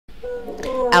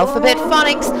Alphabet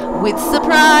phonics with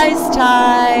surprise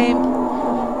time.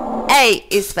 A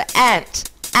is for ant,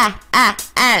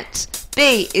 ant.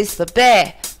 B is for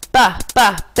bear,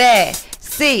 bear.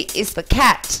 C is for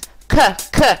cat,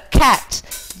 cat.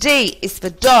 D is for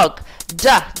dog,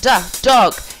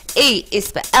 dog. E is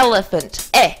for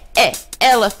elephant,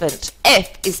 elephant. F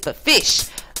is for fish,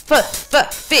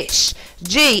 fish.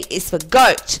 G is for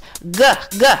goat,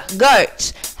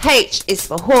 goat. H is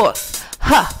for horse,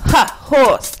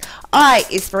 horse. I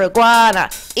is for iguana,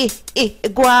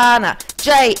 iguana.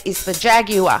 J is for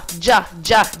jaguar,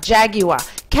 jaguar.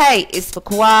 K is for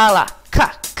koala,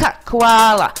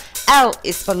 koala. L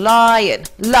is for lion,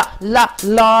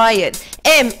 lion.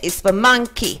 M is for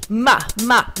monkey,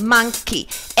 monkey.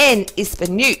 N is for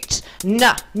newt,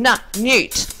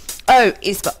 newt. O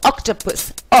is for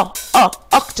octopus,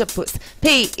 octopus.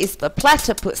 P is for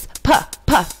platypus,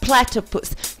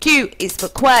 platypus. Q is for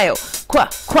quail,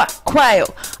 quail.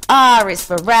 R is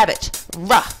for rabbit,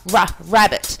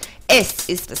 rabbit. S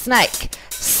is for snake,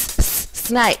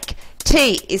 snake.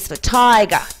 T is for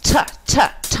tiger,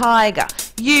 tiger.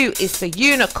 U is for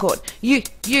unicorn,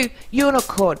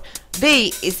 unicorn.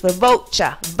 V is for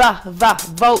vulture,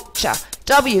 vulture.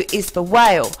 W is for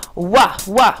whale,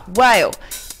 whale.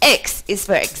 X is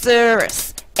for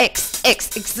exurus,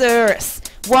 exurus.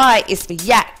 Y is for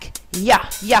yak,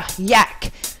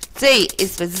 yak. Z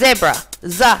is for zebra,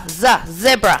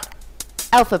 zebra.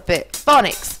 Alphabet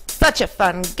phonics, such a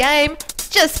fun game.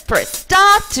 Just press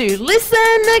start to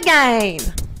listen again.